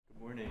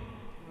Morning.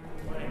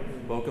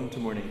 Welcome to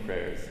morning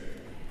prayers.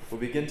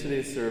 We'll begin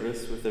today's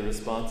service with a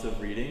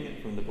responsive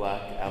reading from the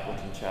Black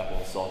Appleton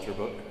Chapel Psalter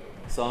Book,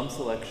 Psalm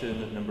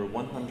selection number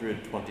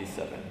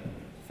 127,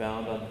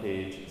 found on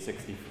page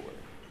 64.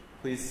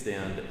 Please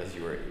stand as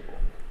you are able.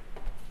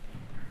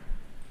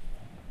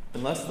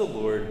 Unless the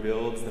Lord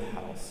builds the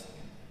house,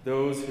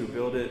 those who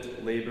build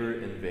it labor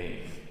in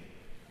vain.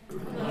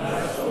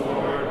 Unless the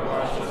Lord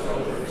watches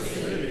over the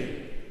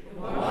city, the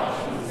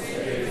watchman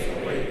stays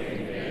awake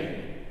in vain.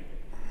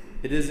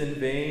 It is in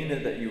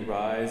vain that you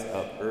rise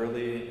up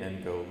early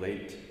and go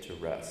late to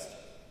rest,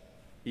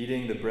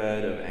 eating the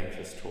bread of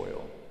anxious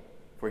toil,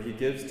 for he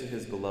gives to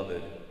his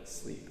beloved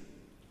sleep.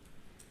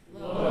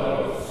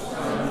 Lo,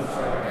 sons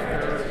are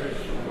heritage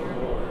from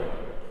the Lord,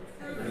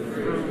 the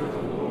fruit of the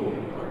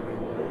womb a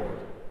reward.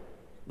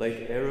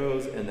 Like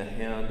arrows in the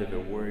hand of a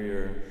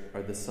warrior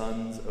are the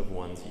sons of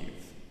one's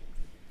youth.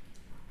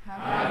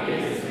 Happy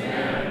is the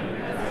man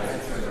who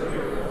has his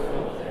river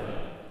full of them.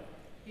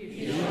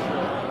 He shall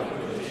not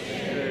put to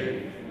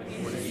shame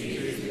when he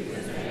sees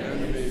his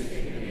enemies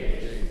in the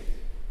gate.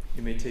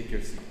 You may take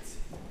your seats.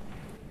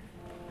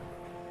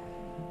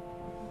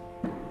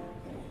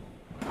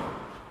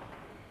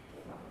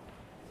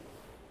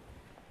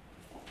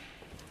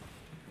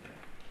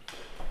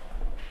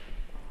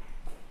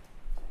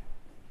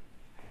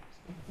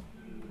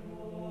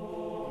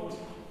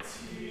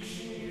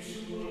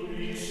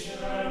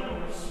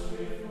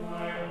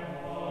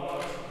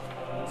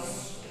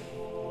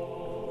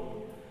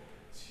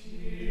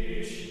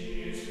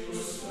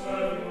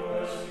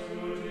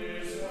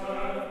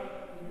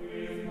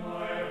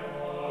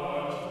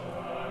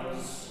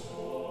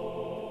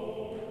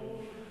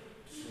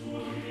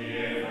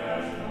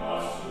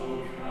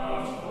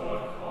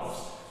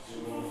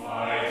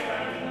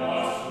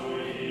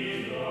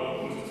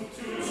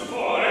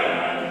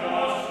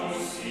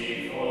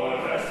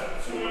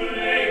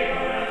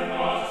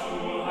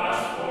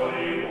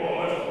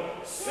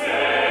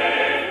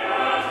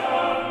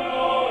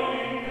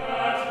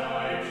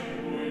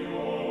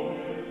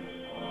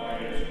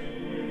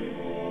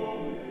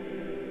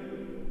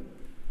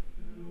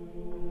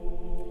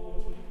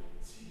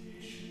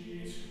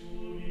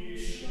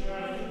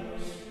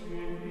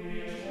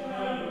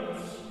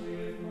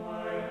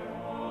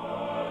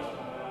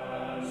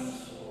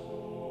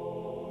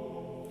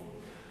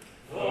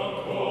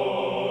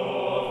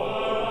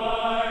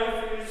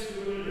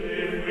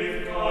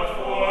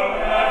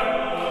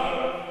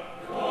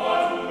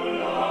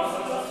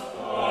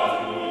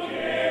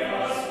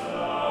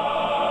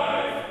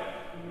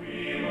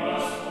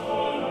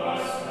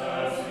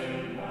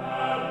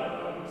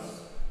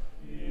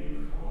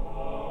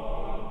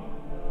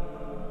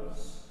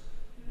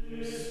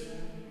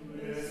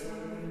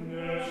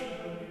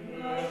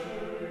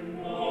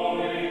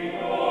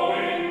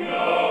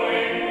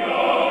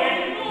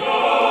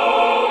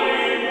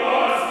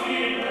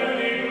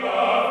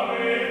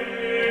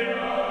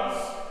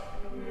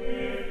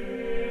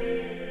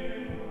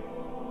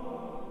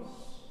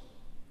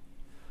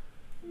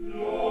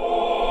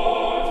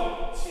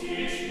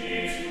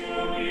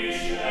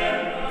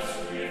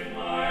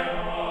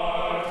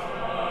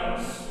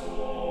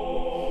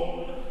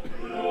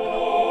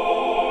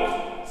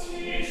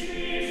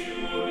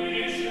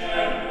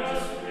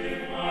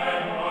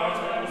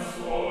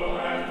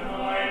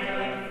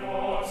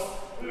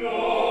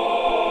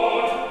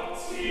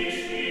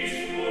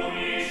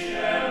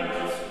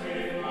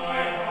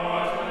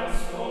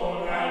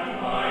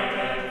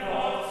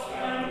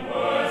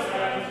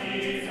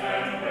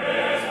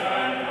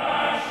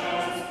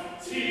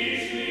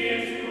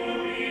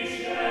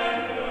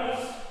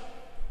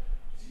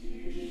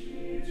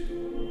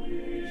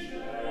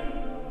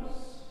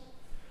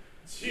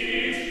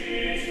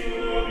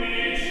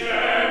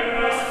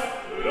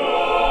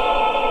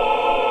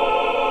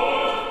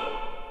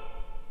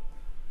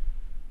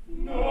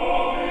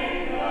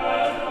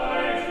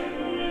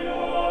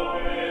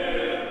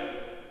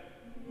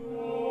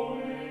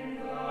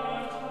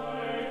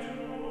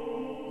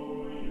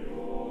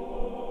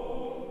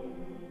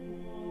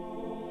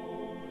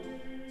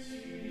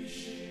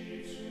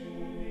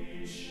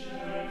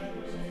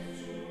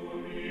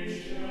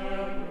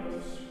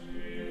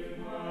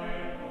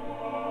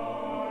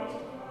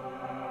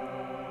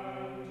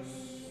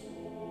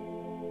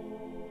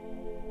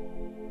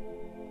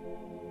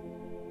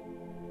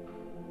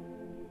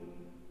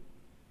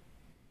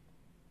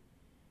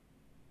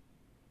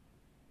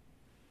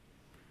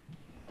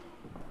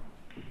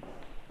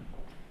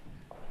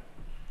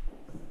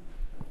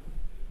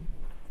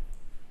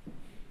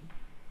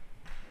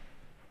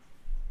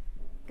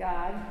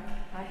 God,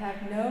 I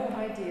have no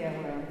idea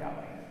where I'm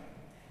going.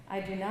 I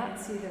do not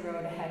see the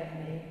road ahead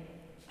of me.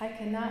 I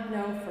cannot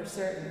know for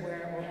certain where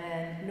it will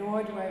end,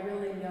 nor do I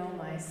really know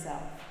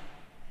myself.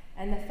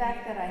 And the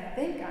fact that I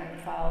think I'm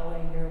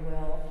following your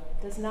will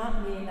does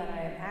not mean that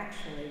I am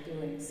actually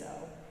doing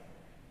so.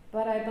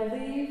 But I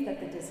believe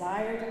that the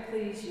desire to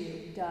please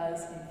you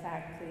does, in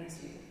fact, please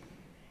you.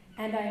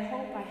 And I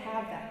hope I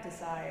have that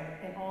desire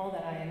in all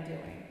that I am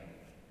doing.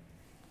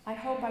 I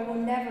hope I will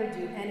never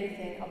do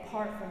anything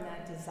apart from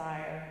that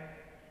desire.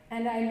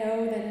 And I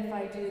know that if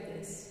I do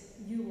this,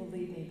 you will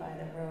lead me by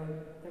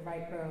the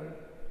right road,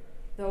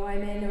 though I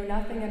may know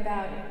nothing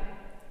about it.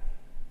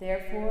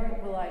 Therefore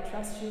will I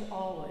trust you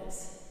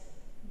always.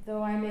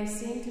 Though I may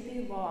seem to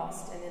be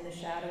lost and in the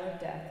shadow of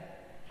death,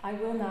 I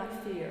will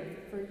not fear,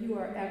 for you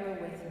are ever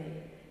with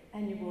me,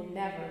 and you will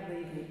never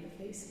leave me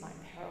to face my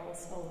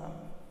perils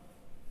alone.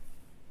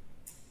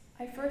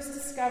 I first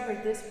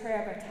discovered this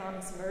prayer by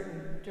Thomas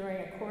Merton during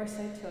a course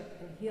I took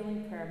in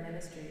healing prayer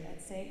ministry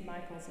at St.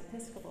 Michael's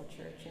Episcopal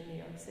Church in New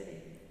York City.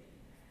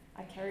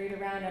 I carried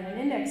around an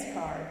index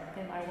card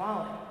in my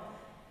wallet.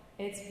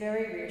 It's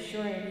very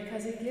reassuring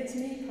because it gives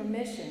me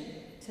permission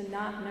to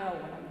not know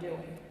what I'm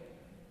doing.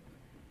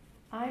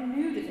 I'm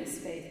new to this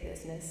faith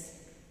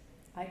business.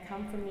 I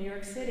come from New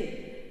York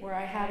City, where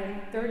I had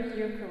a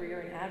 30-year career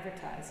in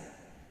advertising,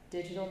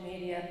 digital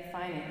media,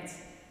 finance.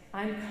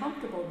 I'm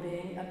comfortable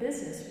being a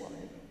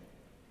businesswoman,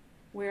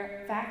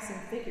 where facts and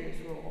figures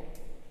rule.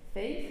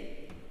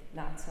 Faith,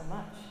 not so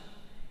much.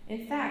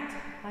 In fact,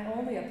 I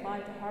only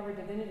applied to Harvard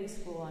Divinity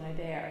School on a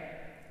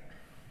dare.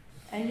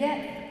 And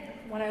yet,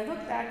 when I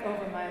look back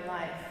over my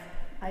life,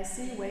 I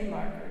see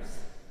waymarkers,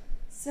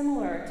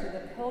 similar to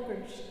the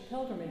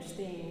pilgrimage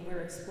theme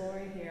we're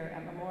exploring here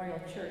at Memorial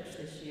Church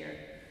this year.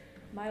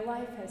 My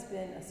life has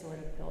been a sort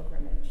of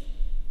pilgrimage.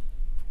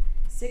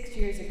 6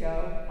 years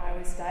ago, I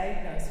was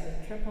diagnosed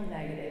with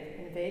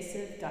triple-negative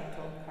invasive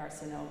ductal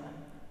carcinoma,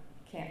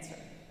 cancer.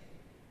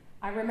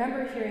 I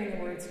remember hearing the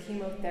words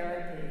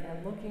chemotherapy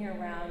and looking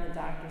around the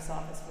doctor's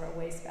office for a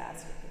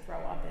wastebasket to throw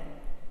up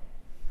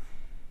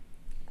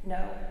in.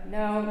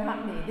 No,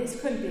 not me.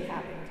 This couldn't be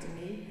happening to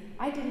me.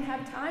 I didn't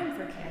have time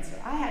for cancer.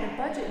 I had a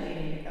budget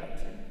meeting to go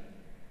to.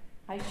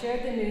 I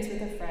shared the news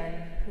with a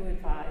friend who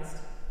advised,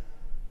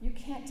 "You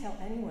can't tell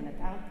anyone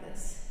about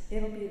this.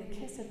 It'll be the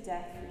kiss of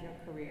death for your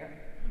career,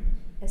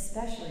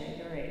 especially at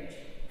your age."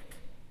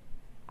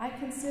 I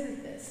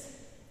considered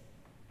this.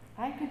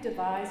 I could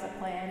devise a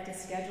plan to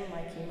schedule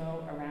my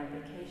chemo around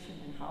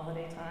vacation and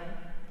holiday time.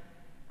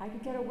 I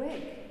could get a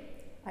wig.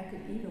 I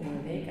could even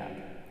wear makeup.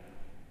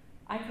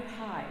 I could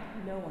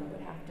hide. No one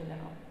would have to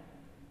know.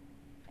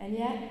 And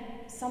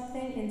yet,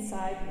 something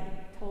inside me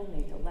told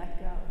me to let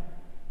go,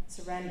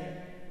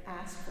 surrender,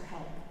 ask for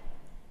help.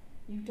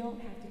 You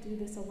don't have to do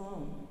this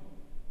alone.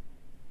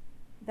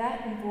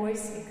 That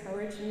voice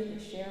encouraged me to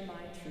share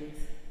my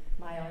truth,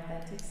 my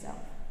authentic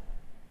self.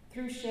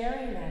 Through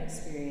sharing that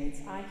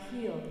experience, I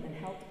healed and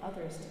helped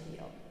others to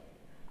heal.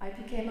 I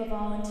became a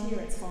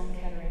volunteer at Sloan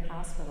Kettering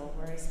Hospital,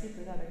 where I speak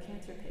with other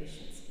cancer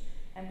patients,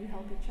 and we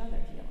help each other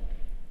heal.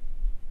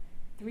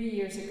 3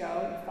 years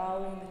ago,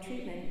 following the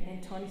treatment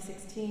in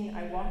 2016,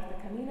 I walked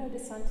the Camino de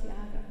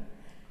Santiago,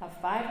 a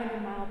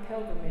 500-mile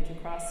pilgrimage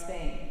across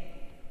Spain.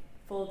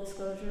 Full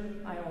disclosure,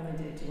 I only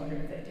did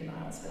 250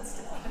 miles, but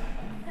still.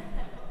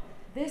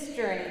 This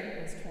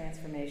journey was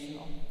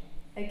transformational.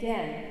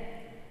 Again,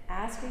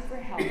 asking for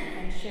help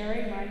and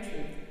sharing my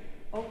truth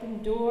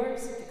opened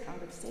doors to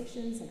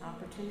conversations and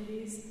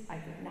opportunities I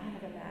could not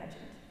have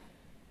imagined.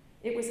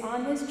 It was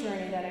on this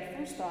journey that I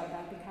first thought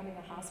about becoming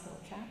a hospital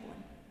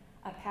chaplain,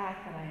 a path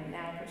that I am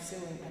now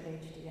pursuing at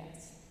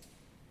HDS.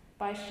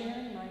 By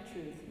sharing my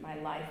truth, my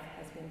life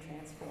has been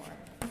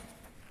transformed.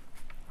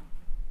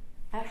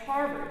 At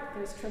Harvard,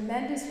 there's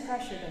tremendous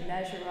pressure to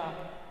measure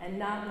up and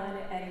not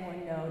let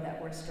anyone know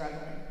that we're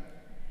struggling,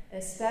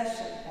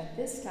 especially at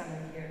this time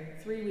of year,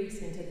 3 weeks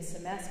into the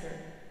semester,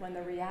 when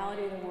the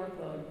reality of the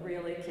workload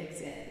really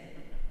kicks in.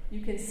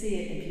 You can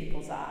see it in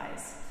people's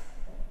eyes.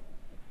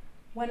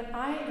 When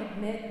I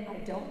admit I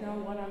don't know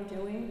what I'm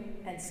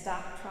doing and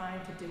stop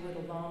trying to do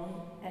it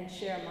alone and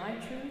share my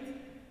truth,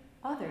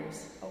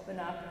 others open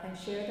up and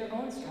share their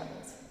own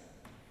struggles.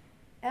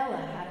 Ella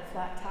had a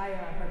flat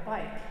tire on her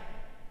bike.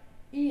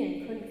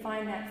 Ian couldn't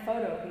find that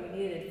photo he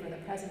needed for the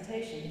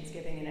presentation he's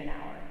giving in an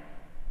hour.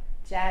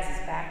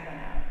 Jazz's back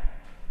went out.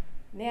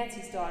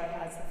 Nancy's daughter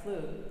has the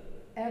flu.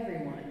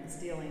 Everyone is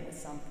dealing with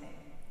something.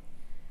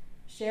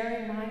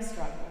 Sharing my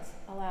struggles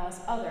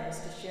allows others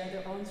to share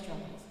their own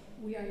struggles.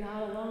 We are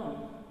not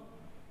alone.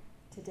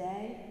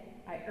 Today,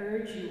 I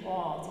urge you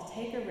all to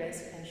take a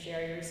risk and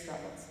share your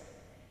struggles.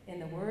 In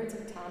the words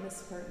of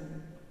Thomas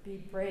Merton, be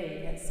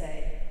brave and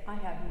say, "I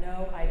have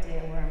no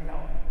idea where I'm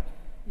going."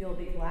 You'll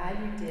be glad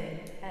you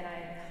did, and I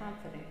am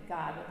confident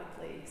God will be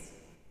pleased.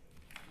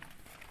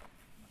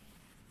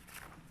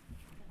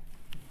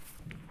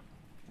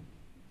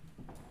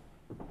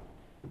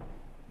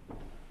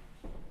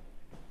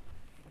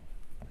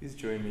 Please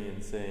join me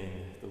in saying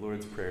the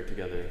Lord's Prayer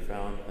together,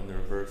 found in the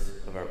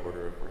reverse of our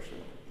order of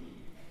worship.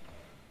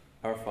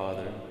 Our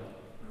Father,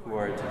 who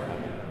art in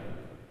heaven,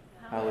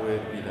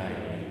 hallowed be thy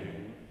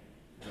name.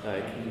 Thy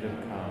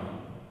kingdom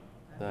come,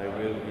 thy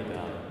will be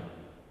done,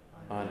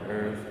 on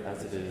earth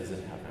as it is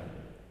in heaven.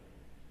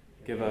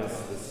 Give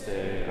us this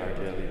day our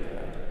daily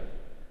bread,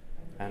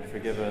 and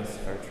forgive us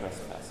our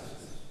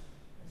trespasses,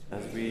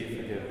 as we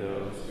forgive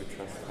those who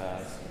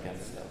trespass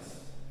against us.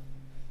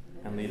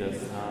 And lead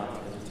us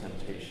not into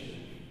temptation,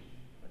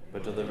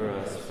 but deliver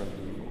us from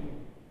evil.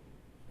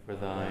 For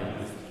thine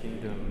is the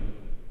kingdom,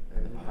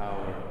 and the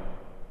power,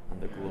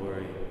 and the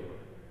glory,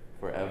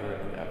 forever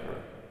and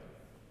ever.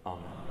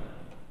 Amen.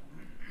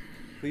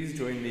 Please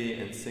join me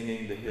in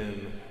singing the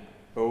hymn,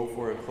 "Oh,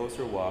 for a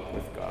Closer Walk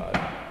with God,"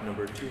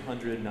 number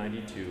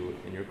 292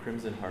 in your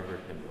Crimson Harvard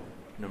hymnal.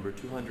 Number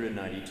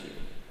 292.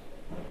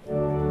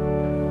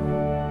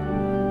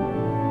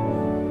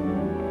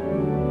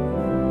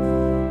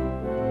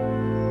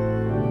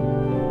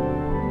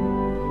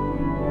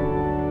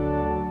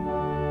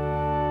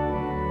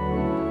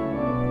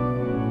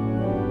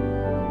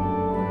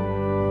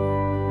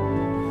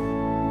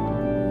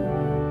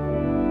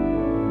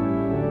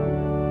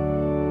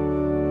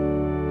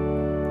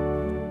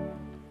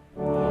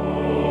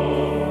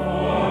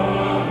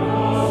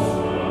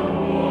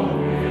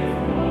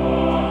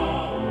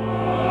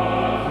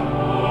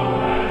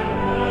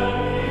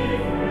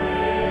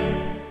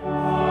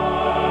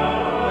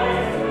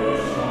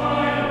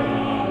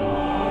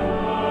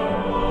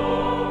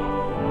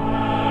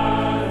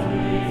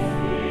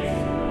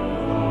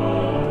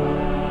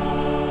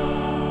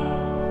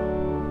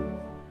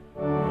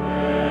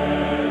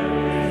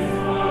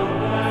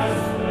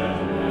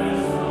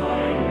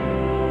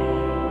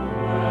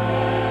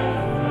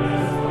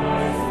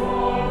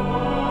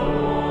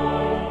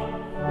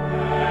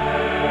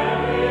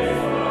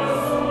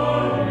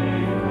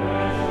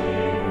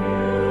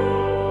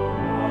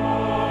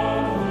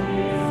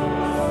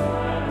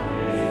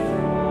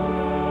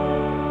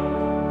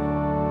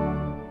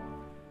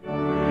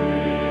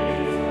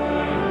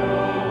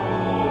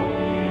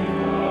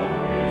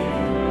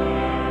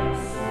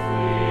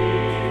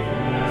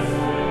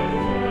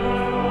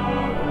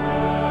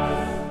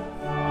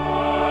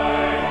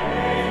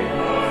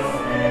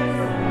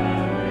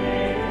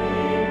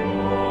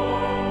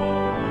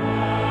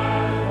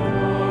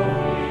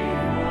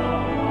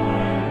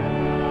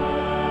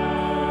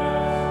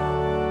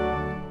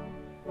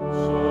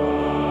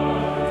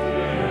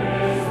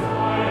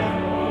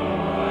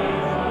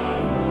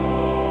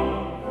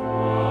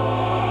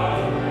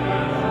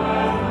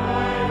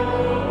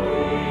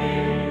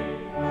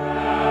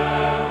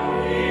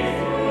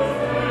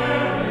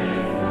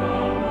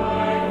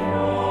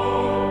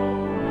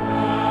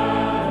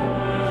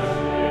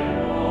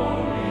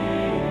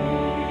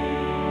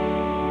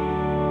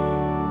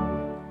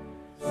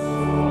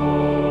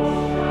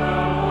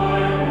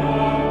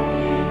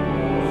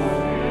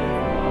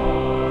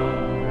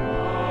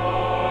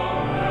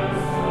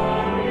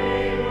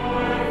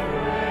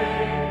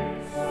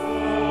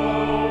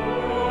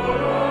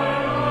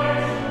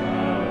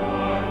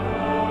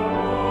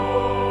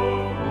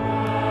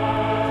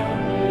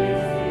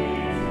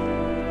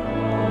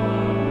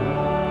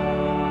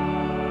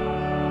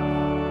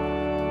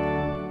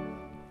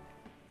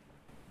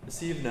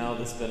 Receive now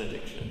this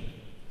benediction.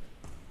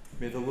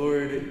 May the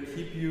Lord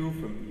keep you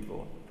from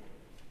evil,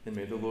 and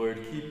may the Lord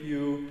keep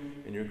you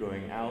in your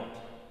going out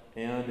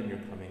and in your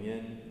coming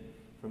in,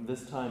 from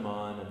this time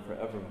on and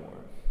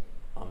forevermore.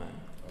 Amen.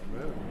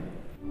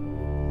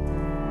 Amen.